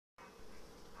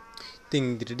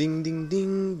Ding ding ding ding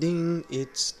ding ding.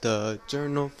 It's the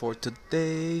journal for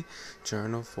today.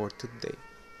 Journal for today.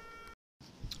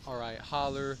 All right,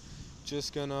 holler.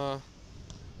 Just gonna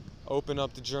open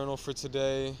up the journal for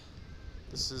today.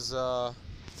 This is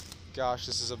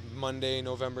this is a Monday,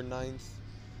 November 9th.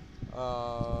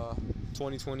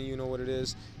 2020, you know what it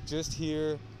is. Just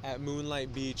here at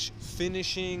Moonlight Beach,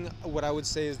 finishing what I would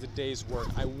say is the day's work.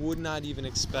 I would not even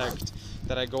expect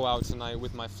that I go out tonight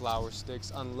with my flower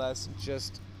sticks unless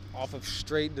just off of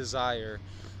straight desire.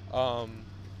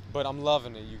 But I'm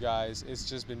loving it, you guys. It's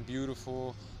just been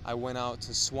beautiful. I went out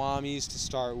to Swami's to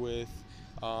start with.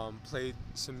 Played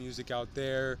some music out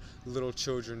there, little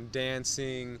children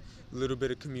dancing, a little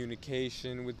bit of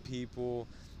communication with people.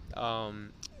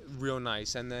 Real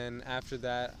nice. And then after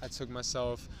that, I took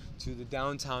myself to the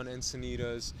downtown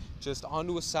Encinitas, just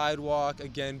onto a sidewalk.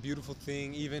 Again, beautiful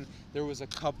thing. Even there was a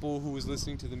couple who was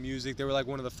listening to the music. They were like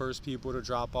one of the first people to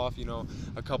drop off,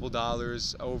 a couple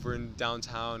dollars over in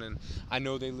downtown. And I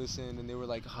know they listened, and they were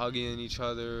like hugging each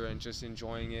other and just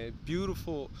enjoying it.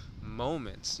 Beautiful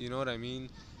moments, you know what I mean?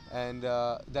 And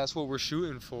that's what we're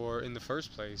shooting for in the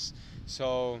first place.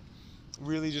 So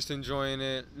really just enjoying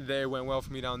it. They went well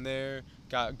for me down there.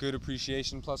 Got good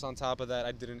appreciation. Plus, on top of that,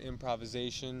 I did an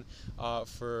improvisation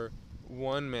for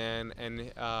one man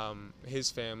and his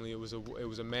family. It was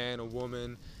a man, a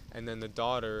woman, and then the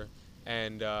daughter.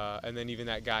 And then even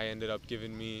that guy ended up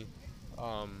giving me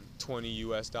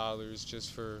 $20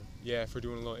 just for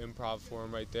doing a little improv for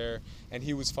him right there. And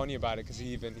he was funny about it because he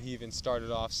even started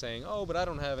off saying, "Oh, but I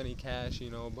don't have any cash,"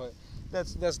 But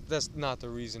that's not the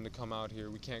reason to come out here.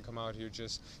 We can't come out here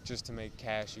just to make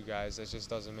cash, you guys. That just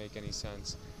doesn't make any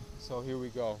sense. So here we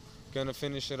go. Gonna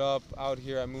finish it up out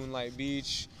here at Moonlight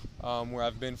Beach, where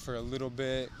I've been for a little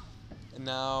bit. And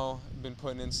now I've been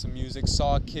putting in some music.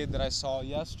 Saw a kid that I saw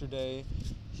yesterday.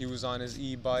 He was on his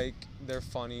e-bike. They're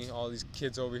funny. All these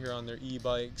kids over here on their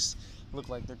e-bikes look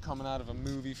like they're coming out of a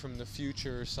movie from the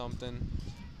future or something.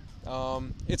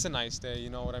 It's a nice day, you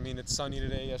know what I mean? It's sunny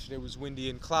today. Yesterday was windy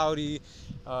and cloudy,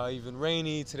 even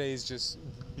rainy. Today's just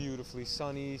beautifully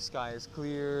sunny. Sky is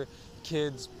clear.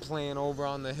 Kids playing over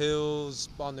on the hills,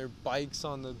 on their bikes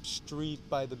on the street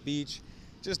by the beach.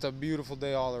 Just a beautiful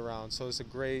day all around. So it's a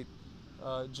great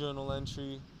journal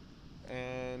entry.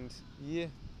 And yeah,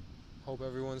 hope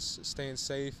everyone's staying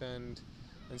safe and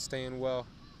staying well.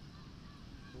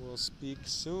 We'll speak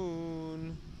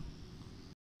soon.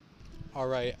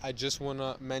 Alright, I just want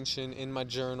to mention in my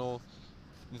journal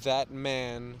that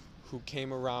man who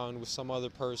came around with some other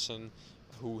person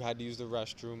who had to use the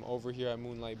restroom over here at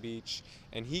Moonlight Beach,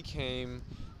 and he came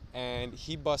and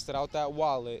he busted out that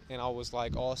wallet, and I was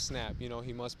like, oh snap,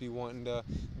 he must be wanting to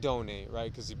donate,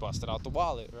 right? Because he busted out the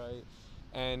wallet, right?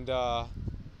 And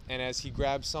as he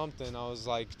grabbed something, I was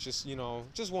like, just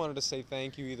wanted to say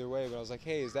thank you either way, but I was like,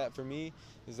 hey, is that for me?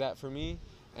 Is that for me?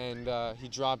 And he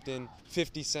dropped in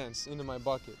 50 cents into my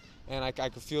bucket. And I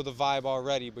could feel the vibe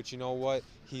already, but you know what?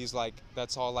 He's like,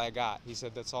 that's all I got. He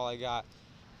said, that's all I got.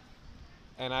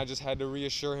 And I just had to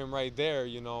reassure him right there,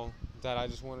 that I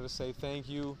just wanted to say thank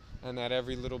you and that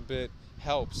every little bit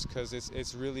helps, because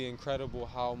it's really incredible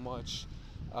how much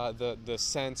the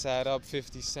cents add up.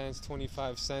 50 cents,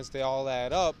 25 cents, they all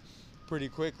add up pretty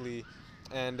quickly.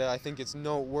 And I think it's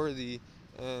noteworthy.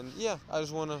 And yeah, I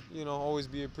just want to, always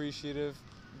be appreciative.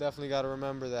 Definitely got to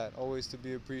remember that, always to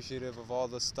be appreciative of all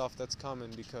the stuff that's coming,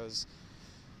 because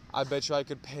I bet you I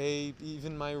could pay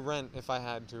even my rent if I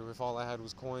had to. If all I had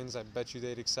was coins, I bet you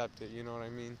they'd accept it, you know what I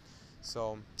mean?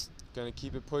 So, gonna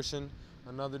keep it pushing.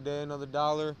 Another day, another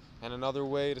dollar, and another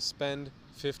way to spend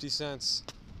 50 cents.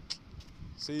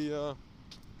 See ya.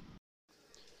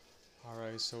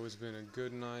 Alright, so it's been a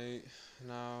good night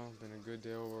now, been a good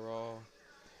day overall.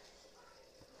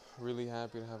 Really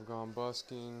happy to have gone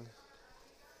busking.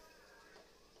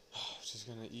 Just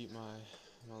gonna eat my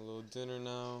little dinner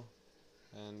now,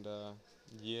 and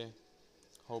yeah,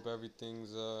 hope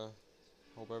everything's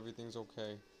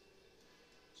okay.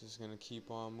 Just gonna keep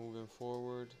on moving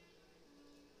forward,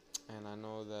 and I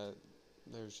know that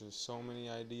there's just so many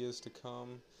ideas to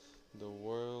come. The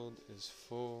world is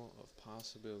full of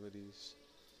possibilities.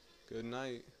 Good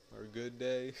night, or good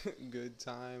day, good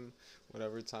time,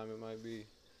 whatever time it might be.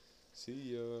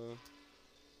 See ya.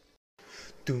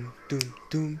 Doom, doom,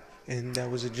 doom. And that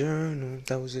was a journal,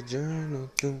 that was a journal.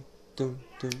 Doom, doom,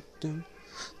 doom, doom.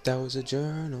 That was a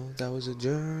journal, that was a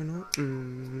journal.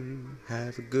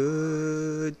 Have a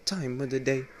good time of the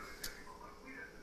day.